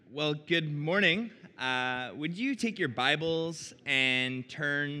Well, good morning. Would you take your Bibles and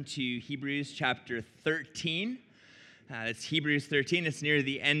turn to Hebrews chapter 13? It's Hebrews 13. It's near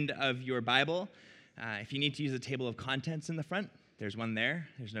the end of your Bible. If you need to use a table of contents in the front, there's one there.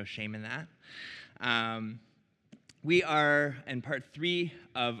 There's no shame in that. We are in part 3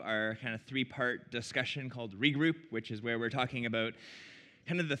 of our kind of 3-part discussion called ReGroup, which is where we're talking about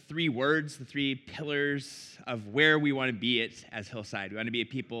kind of the 3 words, the 3 pillars of where we want to be at as Hillside. We want to be a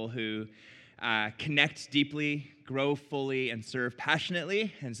people who connect deeply, grow fully, and serve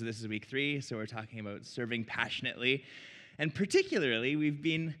passionately. And so this is week 3, so we're talking about serving passionately. And particularly, we've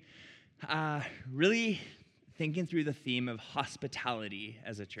been really thinking through the theme of hospitality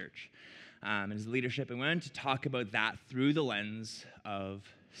as a church and as leadership. And we wanted to talk about that through the lens of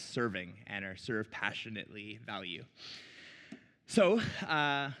serving and our serve passionately value. So,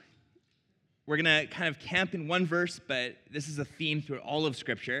 we're going to kind of camp in one verse, but this is a theme through all of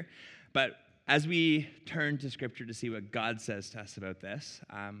Scripture. But as we turn to Scripture to see what God says to us about this,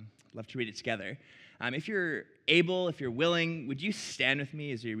 I'd love to read it together. If you're able, if you're willing, would you stand with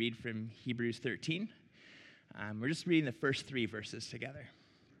me as we read from Hebrews 13? We're just reading the first 3 verses together.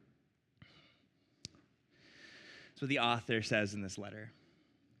 That's what the author says in this letter.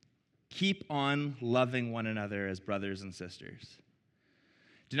 Keep on loving one another as brothers and sisters.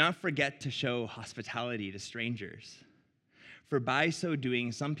 Do not forget to show hospitality to strangers, for by so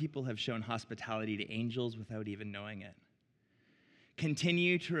doing, some people have shown hospitality to angels without even knowing it.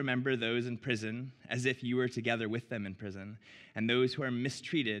 Continue to remember those in prison as if you were together with them in prison, and those who are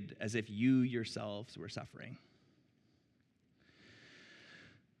mistreated as if you yourselves were suffering.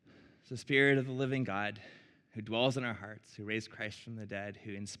 So, Spirit of the living God, who dwells in our hearts, who raised Christ from the dead,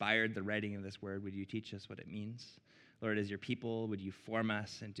 who inspired the writing of this word, would you teach us what it means? Lord, as your people, would you form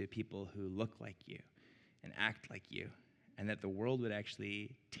us into people who look like you and act like you, and that the world would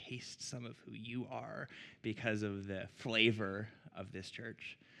actually taste some of who you are because of the flavor of this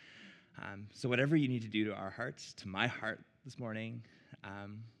church. So whatever you need to do to our hearts, to my heart this morning,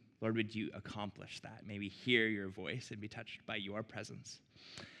 Lord, would you accomplish that? May we hear your voice and be touched by your presence.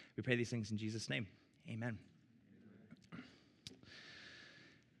 We pray these things in Jesus' name. Amen.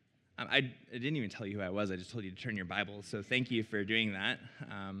 I didn't even tell you who I was. I just told you to turn your Bibles, so thank you for doing that.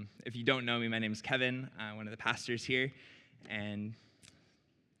 If you don't know me, my name is Kevin, one of the pastors here, and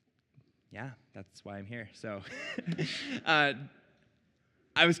yeah, that's why I'm here. So I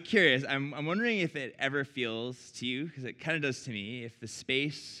was curious. I'm wondering if it ever feels to you, because it kind of does to me, if the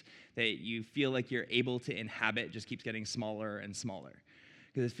space that you feel like you're able to inhabit just keeps getting smaller and smaller.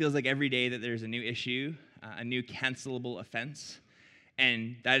 Because it feels like every day that there's a new issue, a new cancelable offense.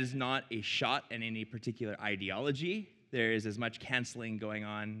 And that is not a shot at any particular ideology. There is as much canceling going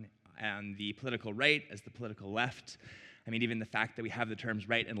on the political right as the political left. I mean, even the fact that we have the terms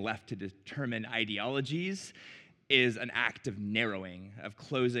right and left to determine ideologies is an act of narrowing, of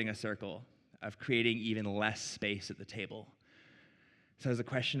closing a circle, of creating even less space at the table. So it's a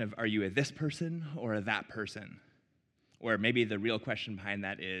question of, are you a this person or a that person? Or maybe the real question behind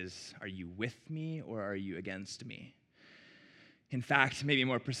that is, are you with me or are you against me? In fact, maybe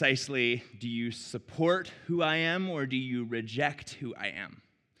more precisely, do you support who I am or do you reject who I am?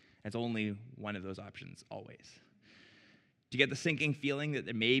 It's only one of those options, always. Do you get the sinking feeling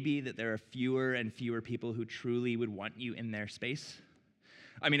that there are fewer and fewer people who truly would want you in their space?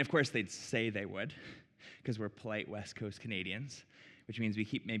 I mean, of course, they'd say they would, because we're polite West Coast Canadians, which means we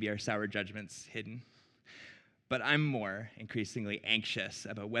keep maybe our sour judgments hidden. But I'm more increasingly anxious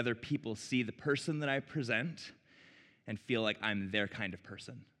about whether people see the person that I present and feel like I'm their kind of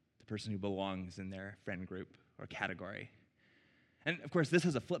person, the person who belongs in their friend group or category. And of course, this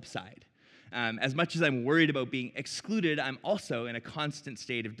has a flip side. As much as I'm worried about being excluded, I'm also in a constant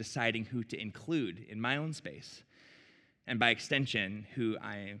state of deciding who to include in my own space, and by extension, who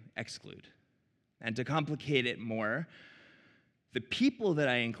I exclude. And to complicate it more, the people that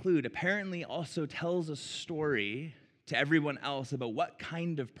I include apparently also tells a story to everyone else about what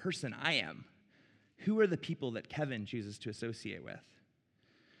kind of person I am. Who are the people that Kevin chooses to associate with?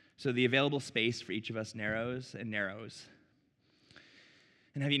 So the available space for each of us narrows and narrows.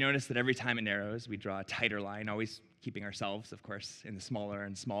 And have you noticed that every time it narrows, we draw a tighter line, always keeping ourselves, of course, in the smaller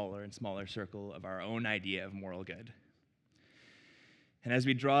and smaller and smaller circle of our own idea of moral good? And as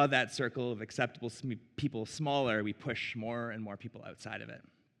we draw that circle of acceptable people smaller, we push more and more people outside of it.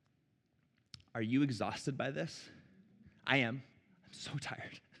 Are you exhausted by this? I am. I'm so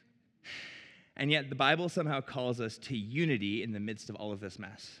tired. And yet the Bible somehow calls us to unity in the midst of all of this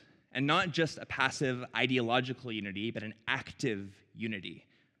mess. And not just a passive ideological unity, but an active unity,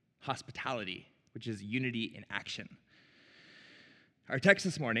 hospitality, which is unity in action. Our text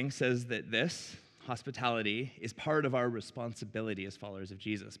this morning says that this, hospitality, is part of our responsibility as followers of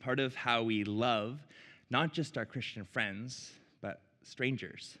Jesus, part of how we love not just our Christian friends, but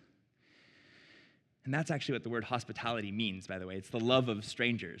strangers. And that's actually what the word hospitality means, by the way. It's the love of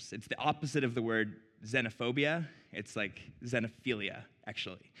strangers. It's the opposite of the word xenophobia. It's like xenophilia,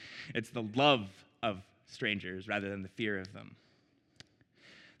 actually. It's the love of strangers rather than the fear of them.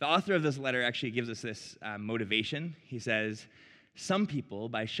 The author of this letter actually gives us this motivation. He says, some people,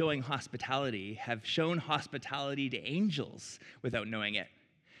 by showing hospitality, have shown hospitality to angels without knowing it.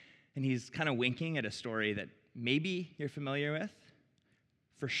 And he's kind of winking at a story that maybe you're familiar with.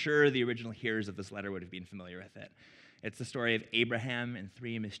 For sure, the original hearers of this letter would have been familiar with it. It's the story of Abraham and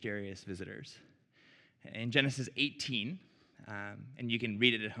three mysterious visitors. In Genesis 18, and you can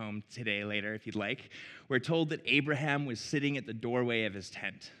read it at home today, later, if you'd like, we're told that Abraham was sitting at the doorway of his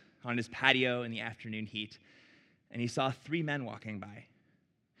tent on his patio in the afternoon heat, and he saw three men walking by.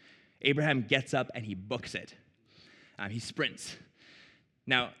 Abraham gets up and he books it. He sprints.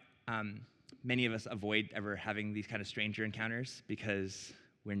 Now, many of us avoid ever having these kind of stranger encounters because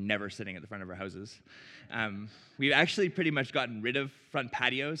we're never sitting at the front of our houses. We've actually pretty much gotten rid of front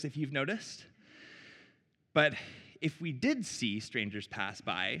patios, if you've noticed. But if we did see strangers pass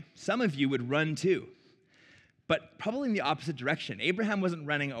by, some of you would run too. But probably in the opposite direction. Abraham wasn't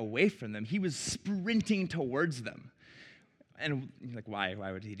running away from them. He was sprinting towards them. And you're like, why?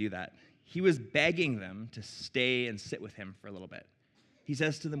 Why would he do that? He was begging them to stay and sit with him for a little bit. He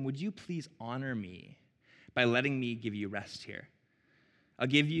says to them, would you please honor me by letting me give you rest here? I'll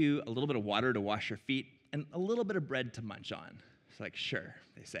give you a little bit of water to wash your feet and a little bit of bread to munch on. It's like, sure,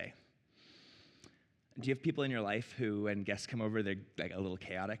 they say. Do you have people in your life who, when guests come over, they're like a little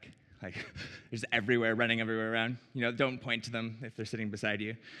chaotic? Like, there's everywhere, running everywhere around. You know, don't point to them if they're sitting beside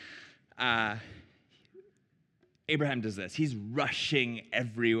you. Abraham does this. He's rushing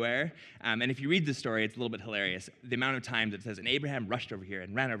everywhere. And if you read the story, it's a little bit hilarious. The amount of times it says, and Abraham rushed over here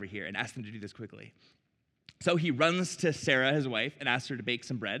and ran over here and asked them to do this quickly. So he runs to Sarah, his wife, and asks her to bake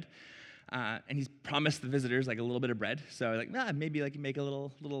some bread. And he's promised the visitors like a little bit of bread. So like, maybe like make a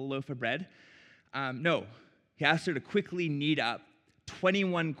little loaf of bread. No, he asked her to quickly knead up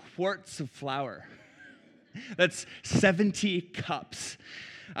 21 quarts of flour. That's 70 cups.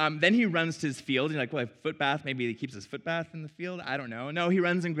 Then he runs to his field. He's like, well, a foot bath. Maybe he keeps his foot bath in the field. I don't know. No, he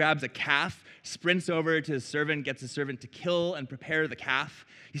runs and grabs a calf, sprints over to his servant, gets his servant to kill and prepare the calf.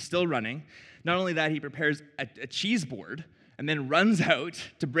 He's still running. Not only that, he prepares a cheese board and then runs out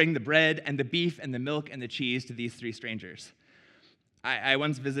to bring the bread and the beef and the milk and the cheese to these three strangers. I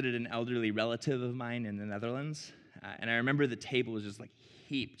once visited an elderly relative of mine in the Netherlands, and I remember the table was just like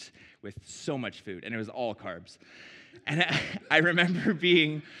heaped with so much food, and it was all carbs. And I remember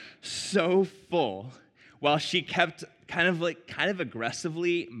being so full while she kept kind of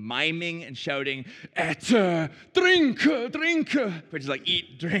aggressively miming and shouting, "Ete, drink, drink," which is like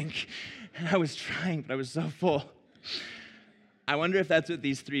eat, drink. And I was trying, but I was so full. I wonder if that's what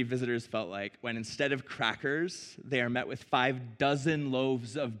these three visitors felt like when instead of crackers, they are met with 5 dozen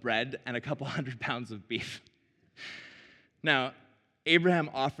loaves of bread and a couple 100 pounds of beef. Now, Abraham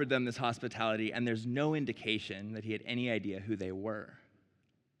offered them this hospitality, and there's no indication that he had any idea who they were.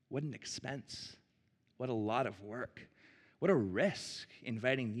 What an expense. What a lot of work. What a risk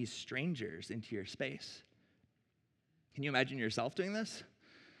inviting these strangers into your space. Can you imagine yourself doing this?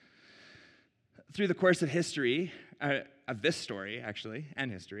 Through the course of history, of this story, actually, and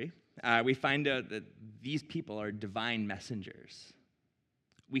history, we find out that these people are divine messengers.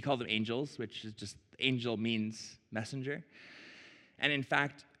 We call them angels, which is just, angel means messenger. And in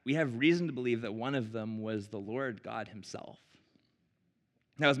fact, we have reason to believe that one of them was the Lord God himself.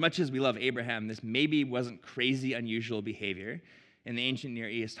 Now, as much as we love Abraham, this maybe wasn't crazy unusual behavior. In the ancient Near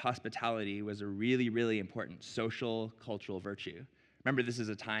East, hospitality was a really, really important social, cultural virtue. Remember, this is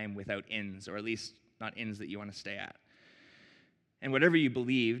a time without inns, or at least not inns that you want to stay at. And whatever you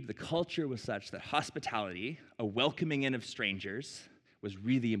believed, the culture was such that hospitality, a welcoming in of strangers, was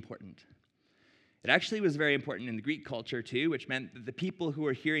really important. It actually was very important in the Greek culture too, which meant that the people who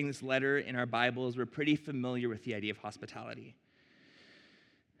were hearing this letter in our Bibles were pretty familiar with the idea of hospitality.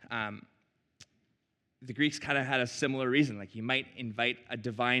 The Greeks kind of had a similar reason, like you might invite a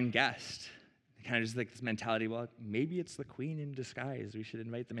divine guest. Kind of just like this mentality, well, maybe it's the queen in disguise. We should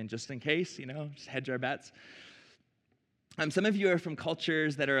invite them in just in case, just hedge our bets. Some of you are from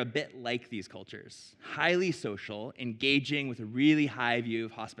cultures that are a bit like these cultures, highly social, engaging with a really high view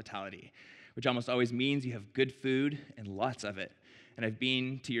of hospitality, which almost always means you have good food and lots of it. And I've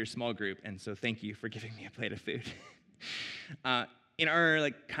been to your small group, and so thank you for giving me a plate of food. In our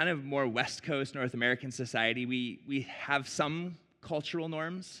kind of more West Coast North American society, we have some cultural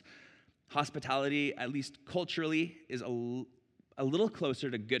norms, hospitality, at least culturally, is a little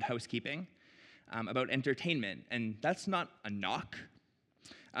closer to good housekeeping, about entertainment. And that's not a knock.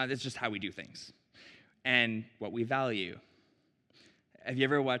 That's just how we do things and what we value. Have you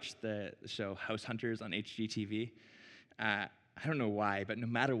ever watched the show House Hunters on HGTV? I don't know why, but no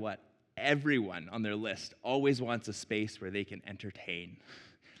matter what, everyone on their list always wants a space where they can entertain.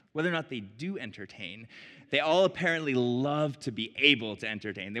 Whether or not they do entertain, they all apparently love to be able to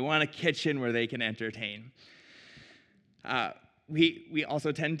entertain. They want a kitchen where they can entertain. We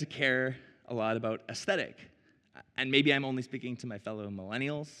also tend to care a lot about aesthetic. And maybe I'm only speaking to my fellow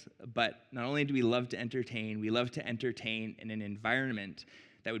millennials, but not only do we love to entertain, we love to entertain in an environment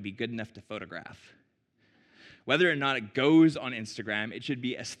that would be good enough to photograph. Whether or not it goes on Instagram, it should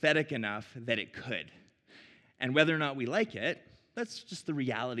be aesthetic enough that it could. And whether or not we like it, that's just the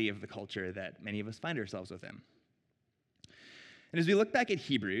reality of the culture that many of us find ourselves within. And as we look back at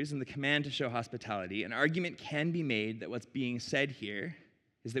Hebrews and the command to show hospitality, an argument can be made that what's being said here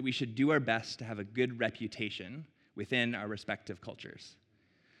is that we should do our best to have a good reputation within our respective cultures.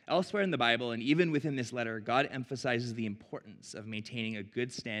 Elsewhere in the Bible, and even within this letter, God emphasizes the importance of maintaining a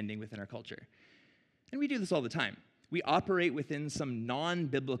good standing within our culture. And we do this all the time. We operate within some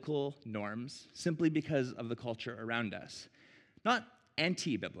non-biblical norms simply because of the culture around us. Not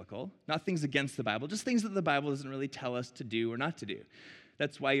anti-biblical, not things against the Bible, just things that the Bible doesn't really tell us to do or not to do.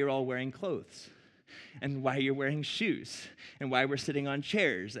 That's why you're all wearing clothes, and why you're wearing shoes, and why we're sitting on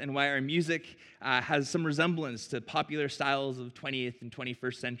chairs, and why our music has some resemblance to popular styles of 20th and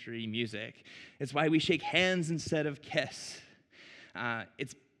 21st century music. It's why we shake hands instead of kiss.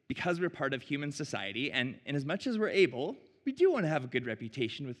 It's because we're part of human society, and as much as we're able, we do want to have a good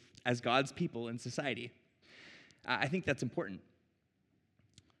reputation as God's people in society. I think that's important.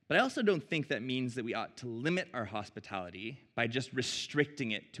 But I also don't think that means that we ought to limit our hospitality by just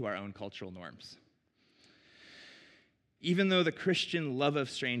restricting it to our own cultural norms. Even though the Christian love of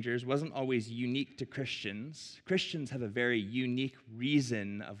strangers wasn't always unique to Christians, Christians have a very unique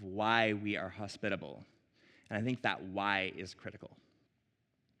reason of why we are hospitable. And I think that why is critical.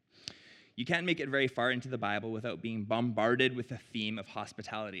 You can't make it very far into the Bible without being bombarded with the theme of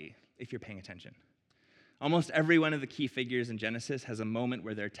hospitality, if you're paying attention. Almost every one of the key figures in Genesis has a moment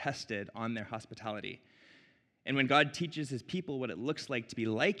where they're tested on their hospitality. And when God teaches his people what it looks like to be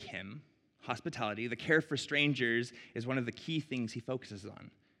like him, hospitality, the care for strangers, is one of the key things he focuses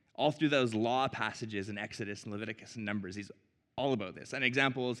on. All through those law passages in Exodus and Leviticus and Numbers, he's all about this. An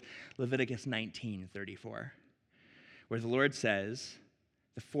example is Leviticus 19:34, where the Lord says,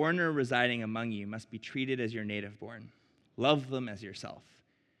 "The foreigner residing among you must be treated as your native born. Love them as yourself."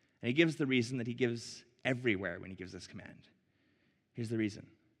 And he gives the reason that he gives everywhere when he gives this command. Here's the reason.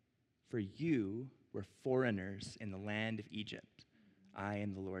 "For you were foreigners in the land of Egypt. I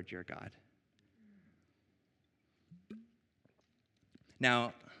am the Lord your God."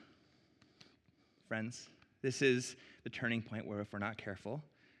 Now, friends, this is the turning point where if we're not careful,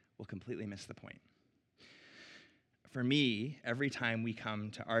 we'll completely miss the point. For me, every time we come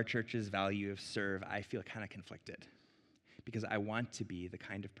to our church's value of serve, I feel kind of conflicted because I want to be the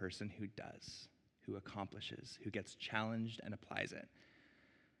kind of person who does, who accomplishes, who gets challenged and applies it.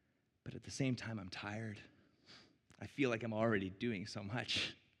 But at the same time, I'm tired. I feel like I'm already doing so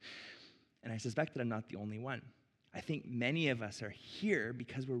much. And I suspect that I'm not the only one. I think many of us are here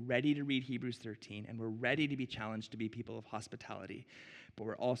because we're ready to read Hebrews 13 and we're ready to be challenged to be people of hospitality, but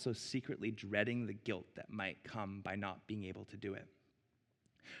we're also secretly dreading the guilt that might come by not being able to do it.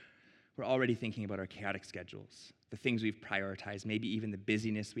 We're already thinking about our chaotic schedules, the things we've prioritized, maybe even the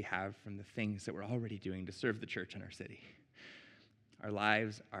busyness we have from the things that we're already doing to serve the church in our city. Our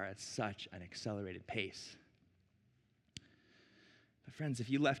lives are at such an accelerated pace. But friends, if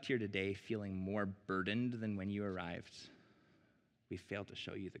you left here today feeling more burdened than when you arrived, we failed to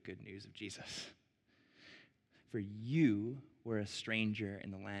show you the good news of Jesus. For you were a stranger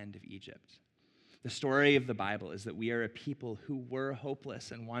in the land of Egypt. The story of the Bible is that we are a people who were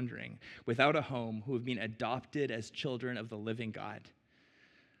hopeless and wandering, without a home, who have been adopted as children of the living God.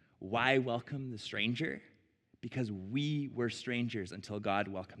 Why welcome the stranger? Because we were strangers until God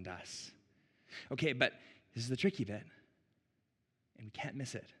welcomed us. Okay, but this is the tricky bit, and we can't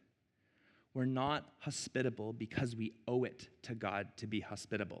miss it. We're not hospitable because we owe it to God to be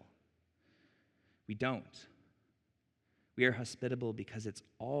hospitable. We don't. We are hospitable because it's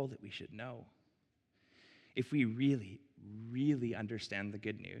all that we should know. If we really, really understand the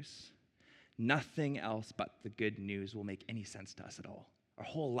good news, nothing else but the good news will make any sense to us at all. Our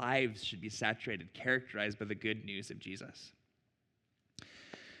whole lives should be saturated, characterized by the good news of Jesus.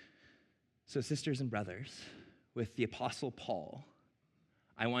 So, sisters and brothers, with the Apostle Paul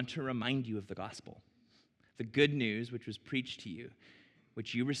I want to remind you of the gospel, the good news which was preached to you,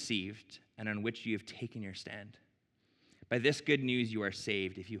 which you received, and on which you have taken your stand. By this good news you are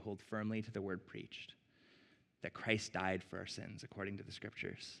saved if you hold firmly to the word preached, that Christ died for our sins according to the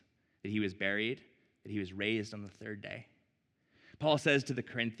scriptures, that he was buried, that he was raised on the third day. Paul says to the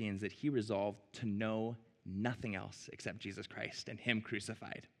Corinthians that he resolved to know nothing else except Jesus Christ and him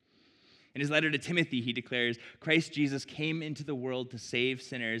crucified. In his letter to Timothy, he declares, Christ Jesus came into the world to save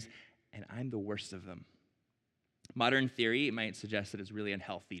sinners, and I'm the worst of them. Modern theory might suggest that it's really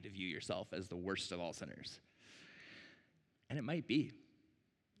unhealthy to view yourself as the worst of all sinners. And it might be,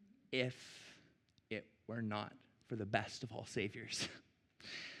 if it were not for the best of all saviors.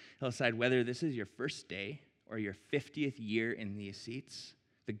 Hillside, whether this is your first day or your 50th year in these seats,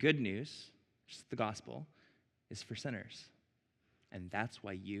 the good news, just the gospel, is for sinners. And that's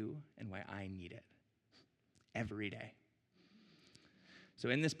why you and why I need it every day. So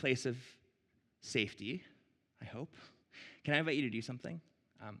in this place of safety, I hope, can I invite you to do something?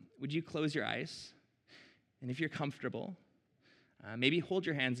 Would you close your eyes? And if you're comfortable, maybe hold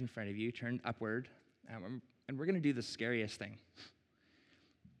your hands in front of you, turned upward, and we're going to do the scariest thing.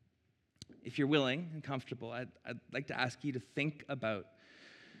 If you're willing and comfortable, I'd like to ask you to think about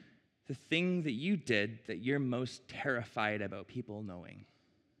the thing that you did that you're most terrified about people knowing.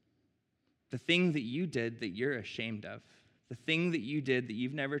 The thing that you did that you're ashamed of. The thing that you did that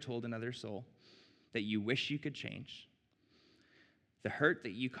you've never told another soul, that you wish you could change. The hurt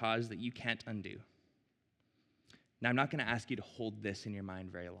that you caused that you can't undo. Now, I'm not going to ask you to hold this in your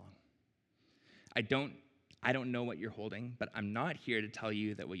mind very long. I don't know what you're holding, but I'm not here to tell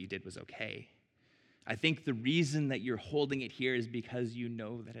you that what you did was okay. I think the reason that you're holding it here is because you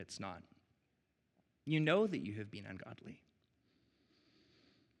know that it's not. You know that you have been ungodly.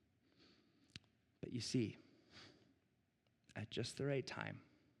 But you see, at just the right time,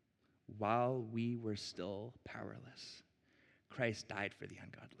 while we were still powerless, Christ died for the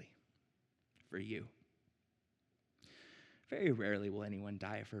ungodly, for you. Very rarely will anyone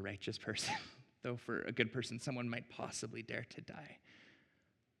die for a righteous person, though for a good person, someone might possibly dare to die.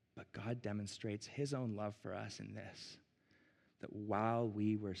 But God demonstrates his own love for us in this, that while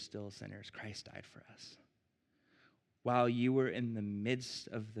we were still sinners, Christ died for us. While you were in the midst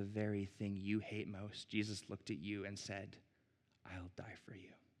of the very thing you hate most, Jesus looked at you and said, I'll die for you.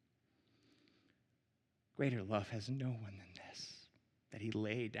 Greater love has no one than this, that he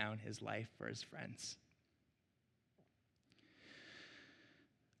laid down his life for his friends.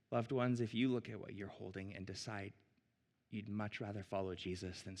 Loved ones, if you look at what you're holding and decide you'd much rather follow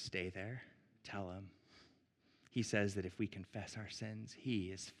Jesus than stay there, tell him. He says that if we confess our sins, he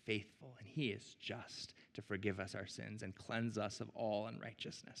is faithful and he is just to forgive us our sins and cleanse us of all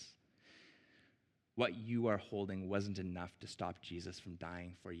unrighteousness. What you are holding wasn't enough to stop Jesus from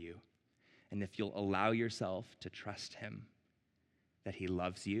dying for you. And if you'll allow yourself to trust him, that he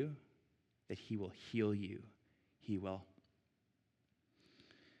loves you, that he will heal you, he will.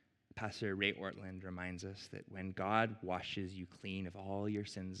 Pastor Ray Ortland reminds us that when God washes you clean of all your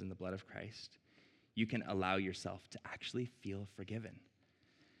sins in the blood of Christ, you can allow yourself to actually feel forgiven.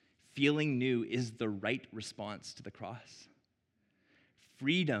 Feeling new is the right response to the cross.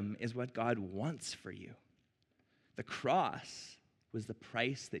 Freedom is what God wants for you. The cross was the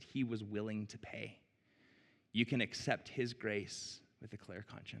price that he was willing to pay. You can accept his grace with a clear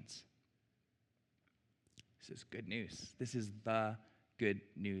conscience. This is good news. This is the good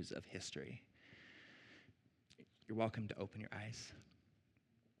news of history. You're welcome to open your eyes.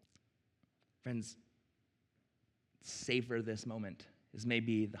 Friends, savor this moment. This may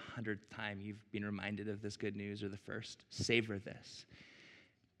be the 100th time you've been reminded of this good news, or the first. Savor this.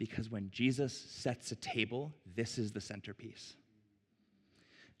 Because when Jesus sets a table, this is the centerpiece.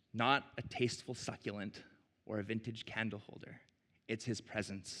 Not a tasteful succulent or a vintage candle holder. It's his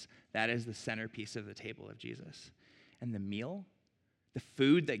presence. That is the centerpiece of the table of Jesus. And the meal, the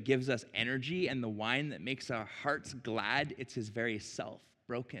food that gives us energy, and the wine that makes our hearts glad, it's his very self,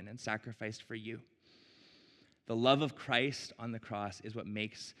 broken and sacrificed for you. The love of Christ on the cross is what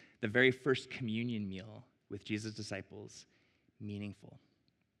makes the very first communion meal with Jesus' disciples meaningful.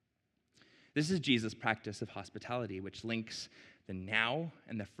 This is Jesus' practice of hospitality, which links the now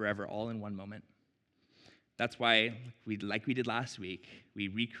and the forever all in one moment. That's why, like we did last week, we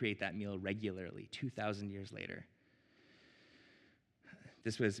recreate that meal regularly 2,000 years later.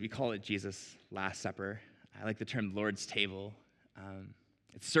 We call it Jesus' Last Supper. I like the term Lord's Table.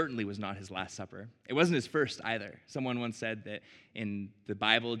 It certainly was not his last supper. It wasn't his first either. Someone once said that in the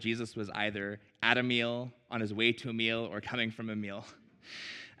Bible, Jesus was either at a meal, on his way to a meal, or coming from a meal.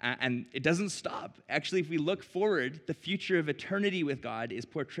 And it doesn't stop. Actually, if we look forward, the future of eternity with God is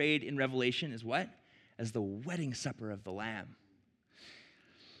portrayed in Revelation as what? As the wedding supper of the Lamb.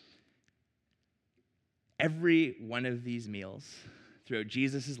 Every one of these meals throughout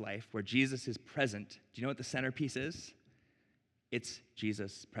Jesus' life, where Jesus is present, do you know what the centerpiece is? It's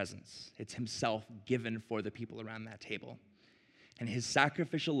Jesus' presence. It's himself given for the people around that table. And his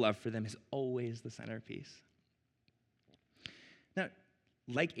sacrificial love for them is always the centerpiece. Now,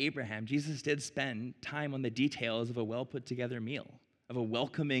 like Abraham, Jesus did spend time on the details of a well-put-together meal, of a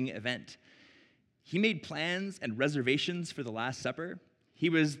welcoming event. He made plans and reservations for the Last Supper. He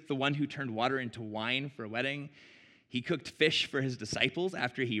was the one who turned water into wine for a wedding. He cooked fish for his disciples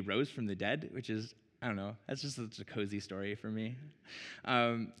after he rose from the dead, which is, I don't know, that's just such a cozy story for me.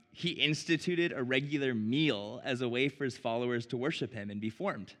 He instituted a regular meal as a way for his followers to worship him and be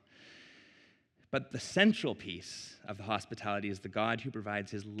formed. But the central piece of the hospitality is the God who provides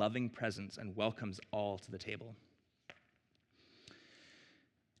his loving presence and welcomes all to the table.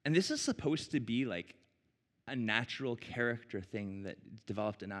 And this is supposed to be like a natural character thing that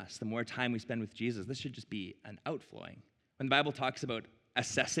developed in us. The more time we spend with Jesus, this should just be an outflowing. When the Bible talks about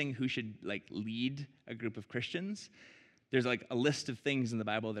assessing who should lead a group of Christians, there's a list of things in the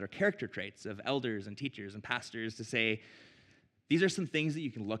Bible that are character traits of elders and teachers and pastors to say, these are some things that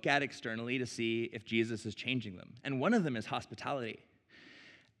you can look at externally to see if Jesus is changing them. And one of them is hospitality.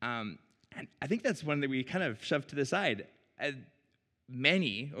 And I think that's one that we kind of shoved to the side.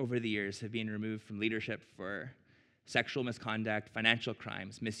 Many over the years have been removed from leadership for sexual misconduct, financial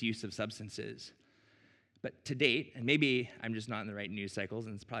crimes, misuse of substances. But to date, and maybe I'm just not in the right news cycles,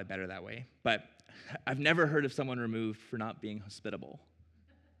 and it's probably better that way, but I've never heard of someone removed for not being hospitable.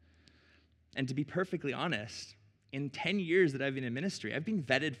 And to be perfectly honest, in 10 years that I've been in ministry, I've been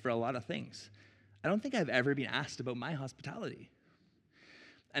vetted for a lot of things. I don't think I've ever been asked about my hospitality.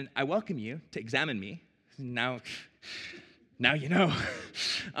 And I welcome you to examine me. Now you know.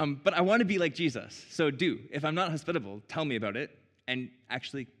 But I want to be like Jesus. So if I'm not hospitable, tell me about it, and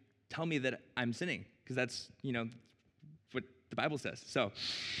actually tell me that I'm sinning, because that's, what the Bible says. So,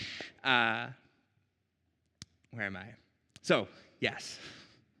 where am I? So, yes.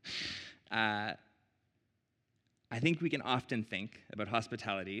 I think we can often think about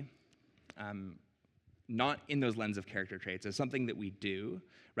hospitality not in those lens of character traits, as something that we do,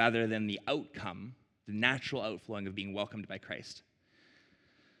 rather than the outcome, the natural outflowing of being welcomed by Christ.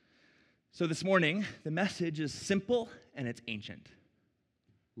 So this morning, the message is simple and it's ancient.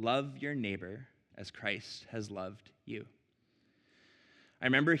 Love your neighbor as Christ has loved you. I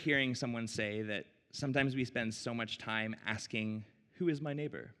remember hearing someone say that sometimes we spend so much time asking, who is my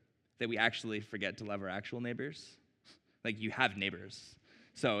neighbor, that we actually forget to love our actual neighbors. You have neighbors.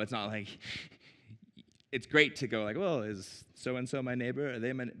 So it's not like, it's great to go well, is so-and-so my neighbor? Are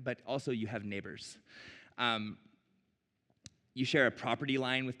they but also you have neighbors. You share a property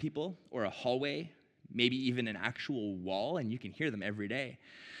line with people or a hallway, maybe even an actual wall, and you can hear them every day.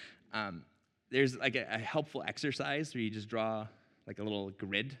 There's a helpful exercise where you just draw a little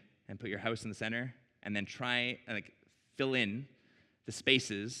grid and put your house in the center and then try and fill in the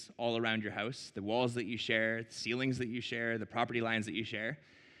spaces all around your house, the walls that you share, the ceilings that you share, the property lines that you share.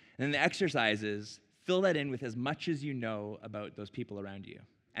 And then the exercise is fill that in with as much as you know about those people around you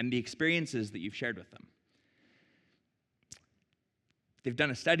and the experiences that you've shared with them. They've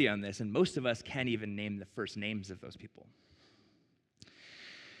done a study on this, and most of us can't even name the first names of those people.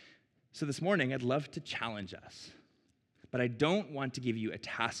 So this morning, I'd love to challenge us, but I don't want to give you a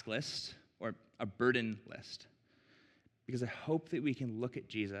task list or a burden list, because I hope that we can look at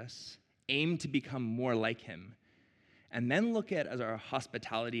Jesus, aim to become more like him, and then look at our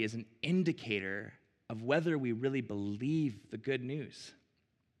hospitality as an indicator of whether we really believe the good news.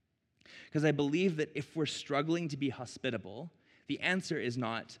 Because I believe that if we're struggling to be hospitable, the answer is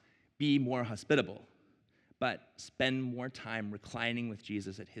not be more hospitable, but spend more time reclining with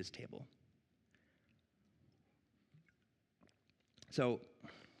Jesus at his table. So,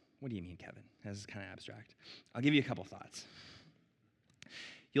 what do you mean, Kevin? This is kind of abstract. I'll give you a couple thoughts.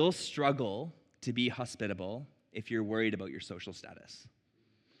 You'll struggle to be hospitable if you're worried about your social status.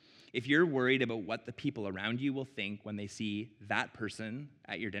 If you're worried about what the people around you will think when they see that person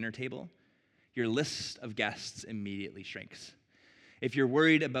at your dinner table, your list of guests immediately shrinks. If you're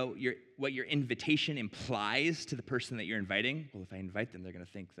worried about what your invitation implies to the person that you're inviting, well, if I invite them, they're going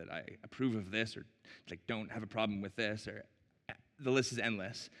to think that I approve of this or don't have a problem with this, or the list is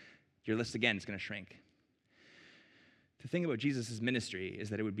endless. Your list, again, is going to shrink. The thing about Jesus' ministry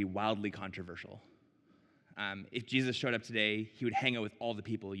is that it would be wildly controversial. If Jesus showed up today, he would hang out with all the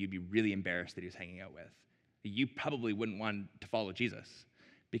people you'd be really embarrassed that he was hanging out with. You probably wouldn't want to follow Jesus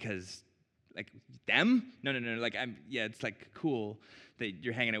Because, like, them? No. Like, it's like cool that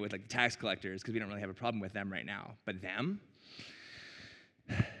you're hanging out with like the tax collectors because we don't really have a problem with them right now. But them?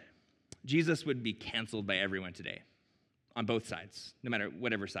 Jesus would be canceled by everyone today, on both sides, no matter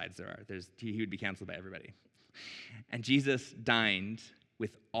whatever sides there are. He would be canceled by everybody. And Jesus dined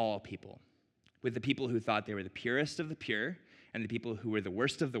with all people, with the people who thought they were the purest of the pure and the people who were the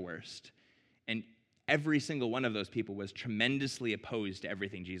worst of the worst. And every single one of those people was tremendously opposed to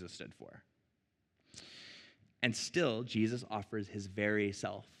everything Jesus stood for. And still, Jesus offers his very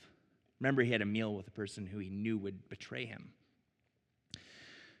self. Remember, he had a meal with a person who he knew would betray him.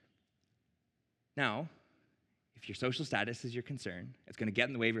 Now, if your social status is your concern, it's going to get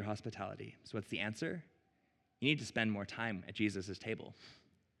in the way of your hospitality. So what's the answer? You need to spend more time at Jesus' table.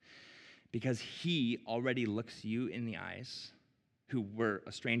 Because he already looks you in the eyes, who were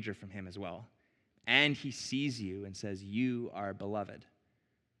a stranger from him as well, and he sees you and says, you are beloved.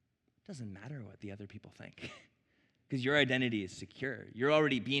 It doesn't matter what the other people think, because your identity is secure. You're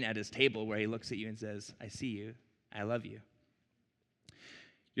already being at his table where he looks at you and says, I see you, I love you.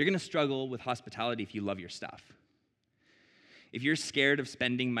 You're going to struggle with hospitality if you love your stuff. If you're scared of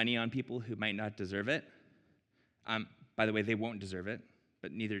spending money on people who might not deserve it, by the way, they won't deserve it,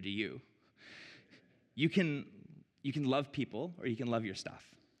 but neither do you. You can love people or you can love your stuff.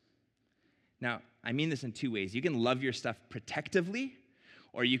 Now, I mean this in two ways. You can love your stuff protectively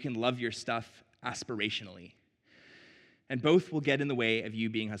or you can love your stuff aspirationally. And both will get in the way of you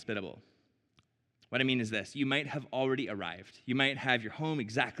being hospitable. What I mean is this. You might have already arrived. You might have your home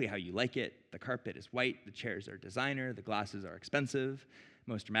exactly how you like it. The carpet is white, the chairs are designer, the glasses are expensive.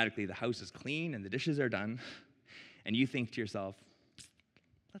 Most dramatically, the house is clean and the dishes are done. And you think to yourself,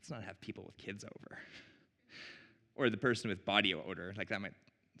 let's not have people with kids over. Or the person with body odor, like that might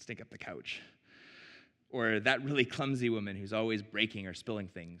stink up the couch. Or that really clumsy woman who's always breaking or spilling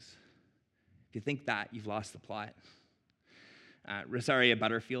things. If you think that, you've lost the plot. Rosaria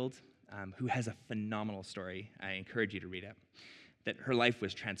Butterfield, who has a phenomenal story, I encourage you to read it, that her life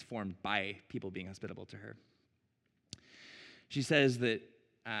was transformed by people being hospitable to her. She says that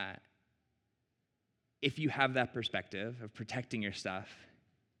if you have that perspective of protecting your stuff,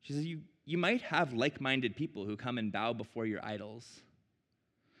 she says you might have like-minded people who come and bow before your idols,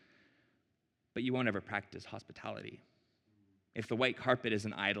 but you won't ever practice hospitality. If the white carpet is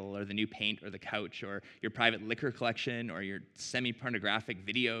an idol, or the new paint, or the couch, or your private liquor collection, or your semi-pornographic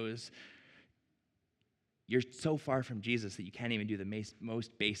videos, you're so far from Jesus that you can't even do the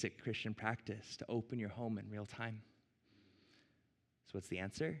most basic Christian practice to open your home in real time. So what's the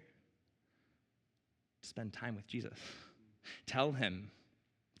answer? Spend time with Jesus. Tell him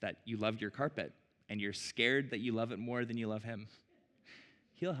that you love your carpet and you're scared that you love it more than you love him.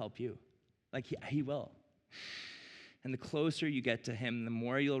 He'll help you. Like he will. And the closer you get to him, the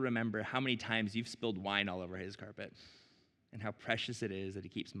more you'll remember how many times you've spilled wine all over his carpet and how precious it is that he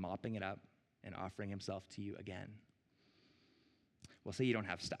keeps mopping it up and offering himself to you again. Well, say you don't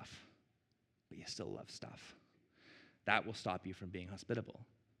have stuff, but you still love stuff. That will stop you from being hospitable.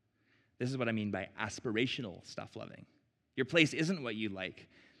 This is what I mean by aspirational stuff loving. Your place isn't what you like,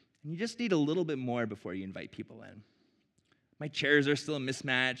 and you just need a little bit more before you invite people in. My chairs are still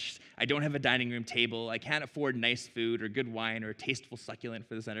mismatched. I don't have a dining room table. I can't afford nice food or good wine or a tasteful succulent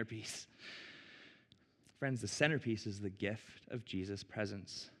for the centerpiece. Friends, the centerpiece is the gift of Jesus'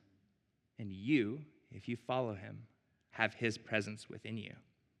 presence. And you, if you follow him, have his presence within you.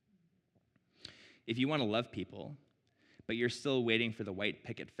 If you want to love people, but you're still waiting for the white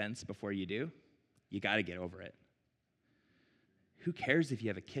picket fence before you do, you got to get over it. Who cares if you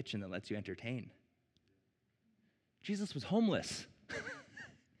have a kitchen that lets you entertain? Jesus was homeless.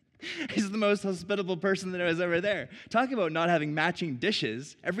 He's the most hospitable person that was ever there. Talk about not having matching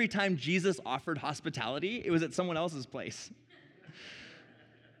dishes. Every time Jesus offered hospitality, it was at someone else's place.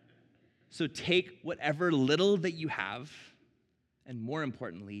 So take whatever little that you have, and more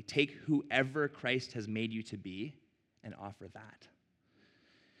importantly, take whoever Christ has made you to be and offer that.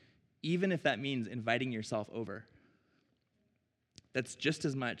 Even if that means inviting yourself over. That's just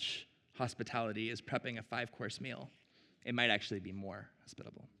as much hospitality as prepping a 5-course meal. It might actually be more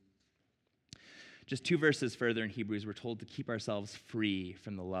hospitable. Just 2 verses further in Hebrews, we're told to keep ourselves free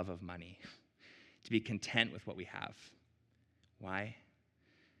from the love of money, to be content with what we have. Why?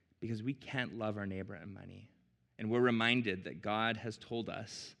 Because we can't love our neighbor and money. And we're reminded that God has told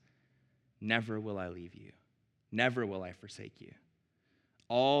us, never will I leave you. Never will I forsake you.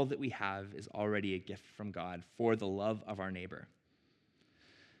 All that we have is already a gift from God for the love of our neighbor.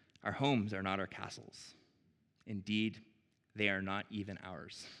 Our homes are not our castles. Indeed, they are not even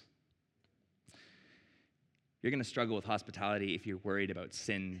ours. You're going to struggle with hospitality if you're worried about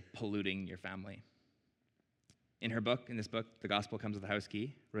sin polluting your family. In this book, The Gospel Comes with a House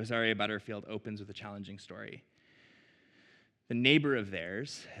Key, Rosaria Butterfield opens with a challenging story. A neighbor of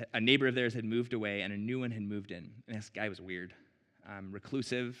theirs had moved away and a new one had moved in. And this guy was weird,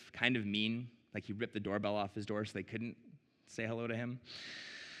 reclusive, kind of mean, like he ripped the doorbell off his door so they couldn't say hello to him.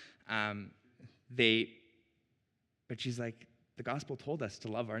 But she's like, the gospel told us to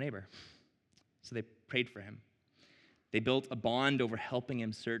love our neighbor. So they prayed for him. They built a bond over helping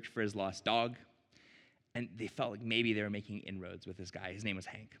him search for his lost dog. And they felt like maybe they were making inroads with this guy. His name was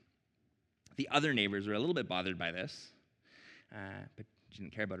Hank. The other neighbors were a little bit bothered by this, but she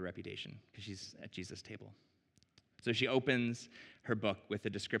didn't care about her reputation because she's at Jesus' table. So she opens her book with a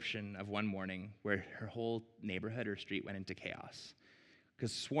description of one morning where her whole neighborhood or street went into chaos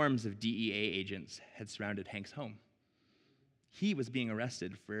because swarms of DEA agents had surrounded Hank's home. He was being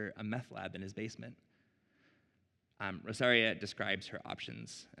arrested for a meth lab in his basement. Rosaria describes her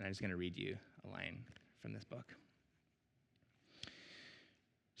options, and I'm just going to read you a line from this book.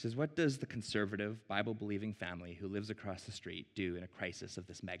 She says, what does the conservative, Bible-believing family who lives across the street do in a crisis of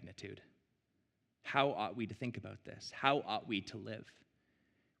this magnitude? How ought we to think about this? How ought we to live?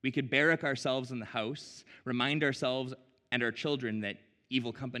 We could barrack ourselves in the house, remind ourselves and our children that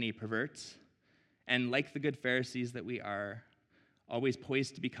evil company perverts, and like the good Pharisees that we are, always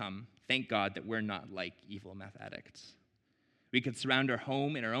poised to become, thank God that we're not like evil meth addicts. We could surround our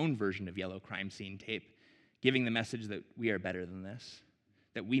home in our own version of yellow crime scene tape, giving the message that we are better than this,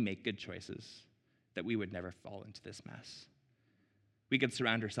 that we make good choices, that we would never fall into this mess. We could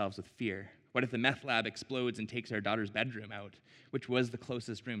surround ourselves with fear. What if the meth lab explodes and takes our daughter's bedroom out, which was the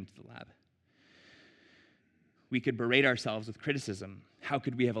closest room to the lab? We could berate ourselves with criticism. How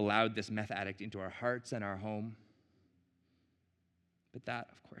could we have allowed this meth addict into our hearts and our home? But that,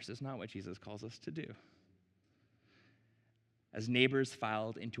 of course, is not what Jesus calls us to do. As neighbors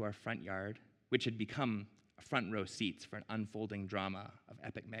filed into our front yard, which had become front row seats for an unfolding drama of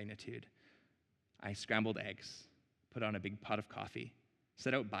epic magnitude, I scrambled eggs, put on a big pot of coffee,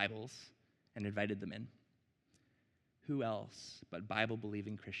 set out Bibles, and invited them in. Who else but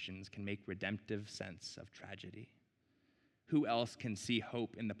Bible-believing Christians can make redemptive sense of tragedy? Who else can see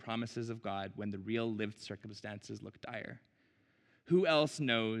hope in the promises of God when the real lived circumstances look dire? Who else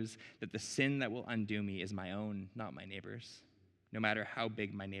knows that the sin that will undo me is my own, not my neighbor's, no matter how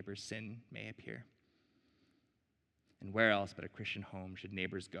big my neighbor's sin may appear? And where else but a Christian home should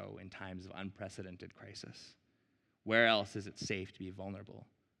neighbors go in times of unprecedented crisis? Where else is it safe to be vulnerable,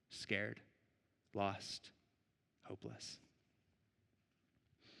 scared, lost, hopeless?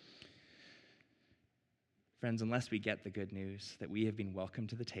 Friends, unless we get the good news that we have been welcomed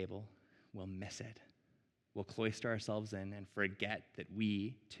to the table, we'll miss it. We'll cloister ourselves in and forget that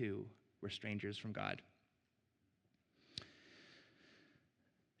we, too, were strangers from God.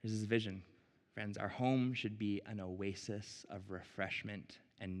 There's this vision, friends. Our home should be an oasis of refreshment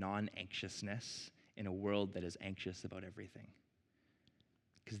and non-anxiousness in a world that is anxious about everything.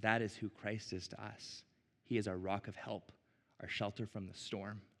 Because that is who Christ is to us. He is our rock of help, our shelter from the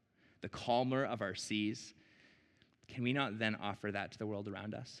storm, the calmer of our seas. Can we not then offer that to the world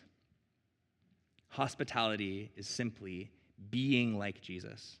around us? Hospitality is simply being like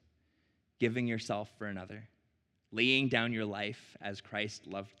Jesus, giving yourself for another, laying down your life as Christ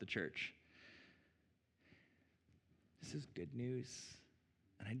loved the church. This is good news,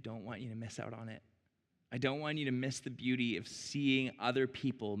 and I don't want you to miss out on it. I don't want you to miss the beauty of seeing other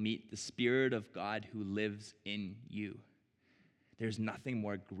people meet the Spirit of God who lives in you. There's nothing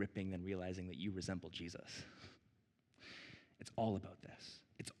more gripping than realizing that you resemble Jesus. It's all about this.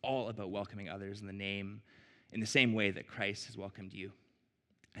 It's all about welcoming others in the same way that Christ has welcomed you.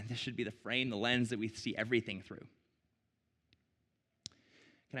 And this should be the frame, the lens that we see everything through.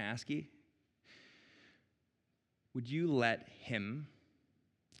 Can I ask you, would you let him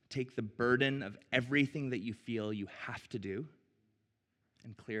take the burden of everything that you feel you have to do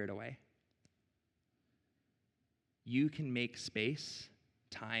and clear it away? You can make space,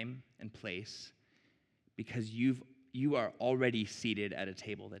 time, and place because you are already seated at a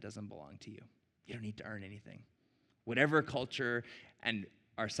table that doesn't belong to you. You don't need to earn anything. Whatever culture and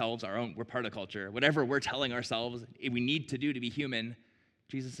ourselves, we're part of culture, whatever we're telling ourselves we need to do to be human,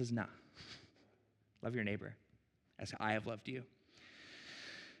 Jesus says, no. Love your neighbor as I have loved you.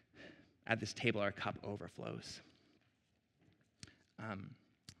 At this table, our cup overflows.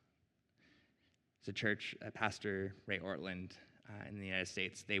 It's a church, Pastor Ray Ortland in the United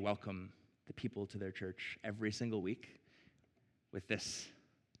States, they welcome the people to their church every single week with this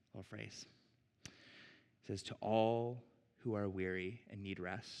little phrase. It says, to all who are weary and need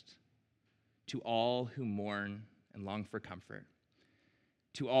rest, to all who mourn and long for comfort,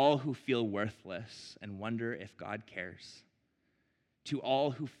 to all who feel worthless and wonder if God cares, to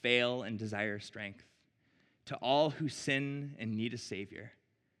all who fail and desire strength, to all who sin and need a Savior.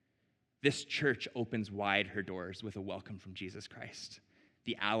 This church opens wide her doors with a welcome from Jesus Christ,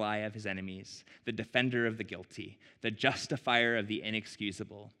 the ally of his enemies, the defender of the guilty, the justifier of the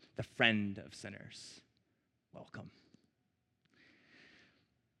inexcusable, the friend of sinners. Welcome.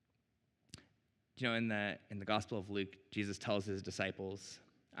 You know, in the Gospel of Luke, Jesus tells his disciples,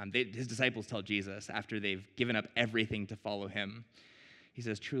 his disciples tell Jesus after they've given up everything to follow him, he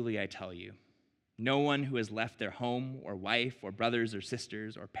says, "Truly I tell you, no one who has left their home or wife or brothers or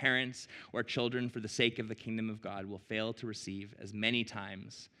sisters or parents or children for the sake of the kingdom of God will fail to receive as many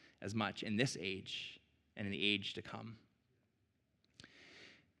times as much in this age and in the age to come."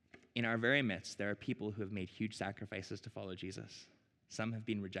 In our very midst, there are people who have made huge sacrifices to follow Jesus. Some have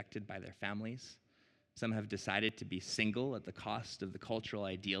been rejected by their families. Some have decided to be single at the cost of the cultural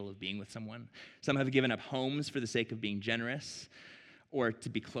ideal of being with someone. Some have given up homes for the sake of being generous or to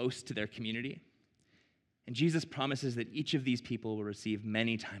be close to their community. And Jesus promises that each of these people will receive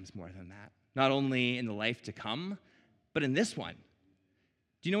many times more than that, not only in the life to come, but in this one.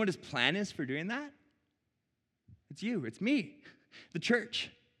 Do you know what his plan is for doing that? It's you, it's me, the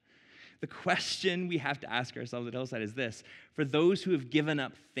church. The question we have to ask ourselves at Hillside is this: for those who have given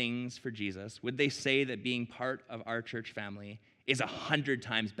up things for Jesus, would they say that being part of our church family is 100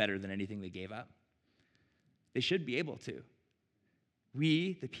 times better than anything they gave up? They should be able to.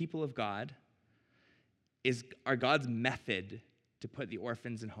 We, the people of God, are God's method to put the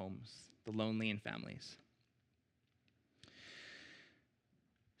orphans in homes, the lonely in families.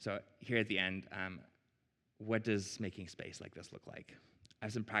 So here at the end, what does making space like this look like? I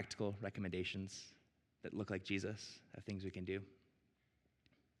have some practical recommendations that look like Jesus, things we can do.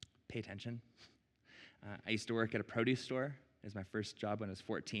 Pay attention. I used to work at a produce store. It was my first job when I was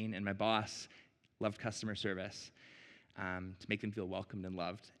 14, and my boss loved customer service to make them feel welcomed and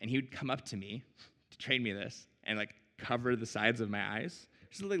loved. And he would come up to me to train me this and cover the sides of my eyes.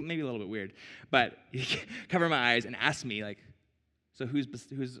 It's maybe a little bit weird, but he'd cover my eyes and ask me so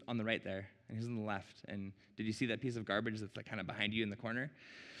who's on the right there and who's on the left? And did you see that piece of garbage that's kind of behind you in the corner?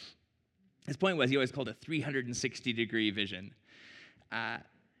 His point was he always called it 360-degree vision.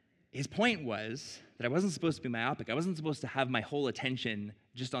 His point was that I wasn't supposed to be myopic. I wasn't supposed to have my whole attention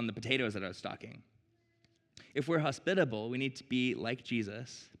just on the potatoes that I was stalking. If we're hospitable, we need to be like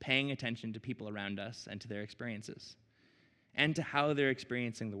Jesus, paying attention to people around us and to their experiences, and to how they're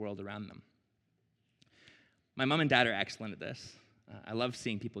experiencing the world around them. My mom and dad are excellent at this. I love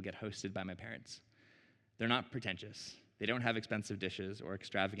seeing people get hosted by my parents. They're not pretentious. They don't have expensive dishes or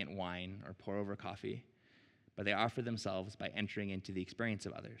extravagant wine or pour-over coffee, but they offer themselves by entering into the experience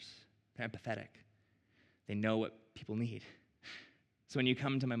of others. They're empathetic. They know what people need. So when you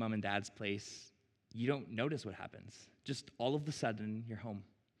come to my mom and dad's place, you don't notice what happens. Just all of a sudden, you're home.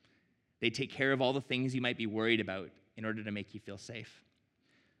 They take care of all the things you might be worried about in order to make you feel safe.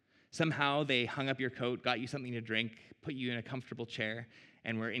 Somehow they hung up your coat, got you something to drink, put you in a comfortable chair,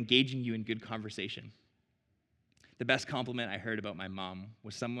 and were engaging you in good conversation. The best compliment I heard about my mom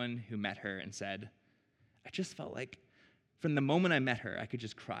was someone who met her and said, "I just felt like from the moment I met her, I could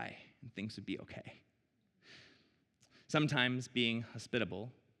just cry and things would be okay." Sometimes being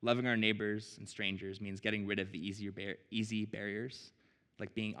hospitable, loving our neighbors and strangers means getting rid of the easy barriers,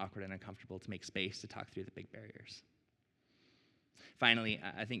 like being awkward and uncomfortable, to make space to talk through the big barriers. Finally,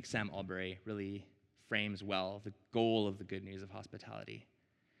 I think Sam Albury really frames well the goal of the good news of hospitality.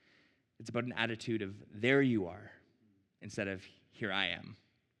 It's about an attitude of there you are instead of here I am.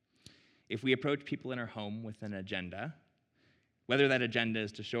 If we approach people in our home with an agenda, whether that agenda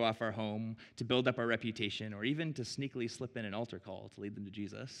is to show off our home, to build up our reputation, or even to sneakily slip in an altar call to lead them to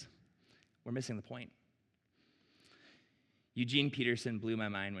Jesus, we're missing the point. Eugene Peterson blew my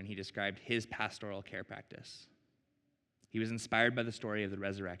mind when he described his pastoral care practice. He was inspired by the story of the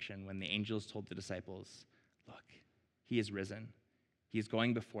resurrection when the angels told the disciples, "Look, he is risen. He is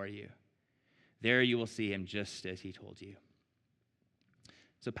going before you. There you will see him just as he told you."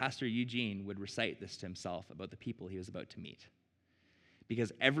 So Pastor Eugene would recite this to himself about the people he was about to meet.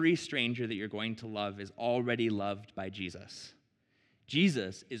 Because every stranger that you're going to love is already loved by Jesus.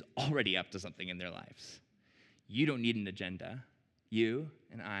 Jesus is already up to something in their lives. You don't need an agenda. You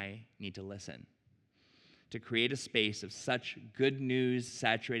and I need to listen, to create a space of such good news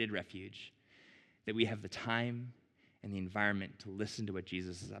saturated refuge that we have the time and the environment to listen to what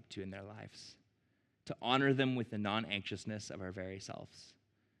Jesus is up to in their lives, to honor them with the non-anxiousness of our very selves,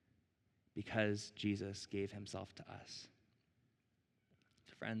 because Jesus gave himself to us.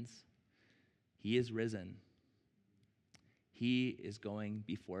 So friends, He is risen. He is going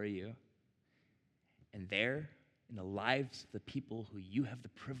before you. And there, in the lives of the people who you have the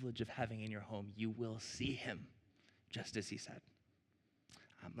privilege of having in your home, you will see him, just as he said.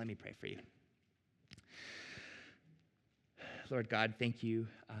 Let me pray for you. Lord God, thank you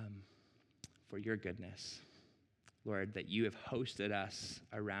for your goodness. Lord, that you have hosted us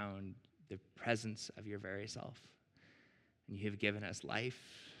around the presence of your very self. And you have given us life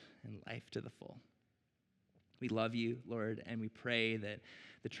and life to the full. We love you, Lord, and we pray that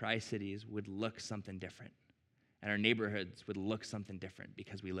the Tri-Cities would look something different, and our neighborhoods would look something different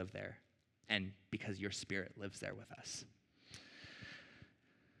because we live there and because your Spirit lives there with us.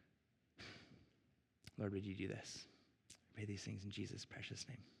 Lord, would you do this? I pray these things in Jesus' precious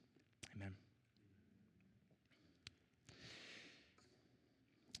name. Amen.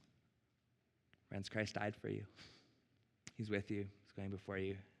 Friends, Christ died for you. He's with you. He's going before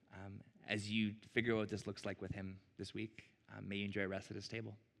you. As you figure out what this looks like with him this week, may you enjoy the rest of his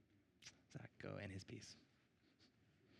table. So go in his peace.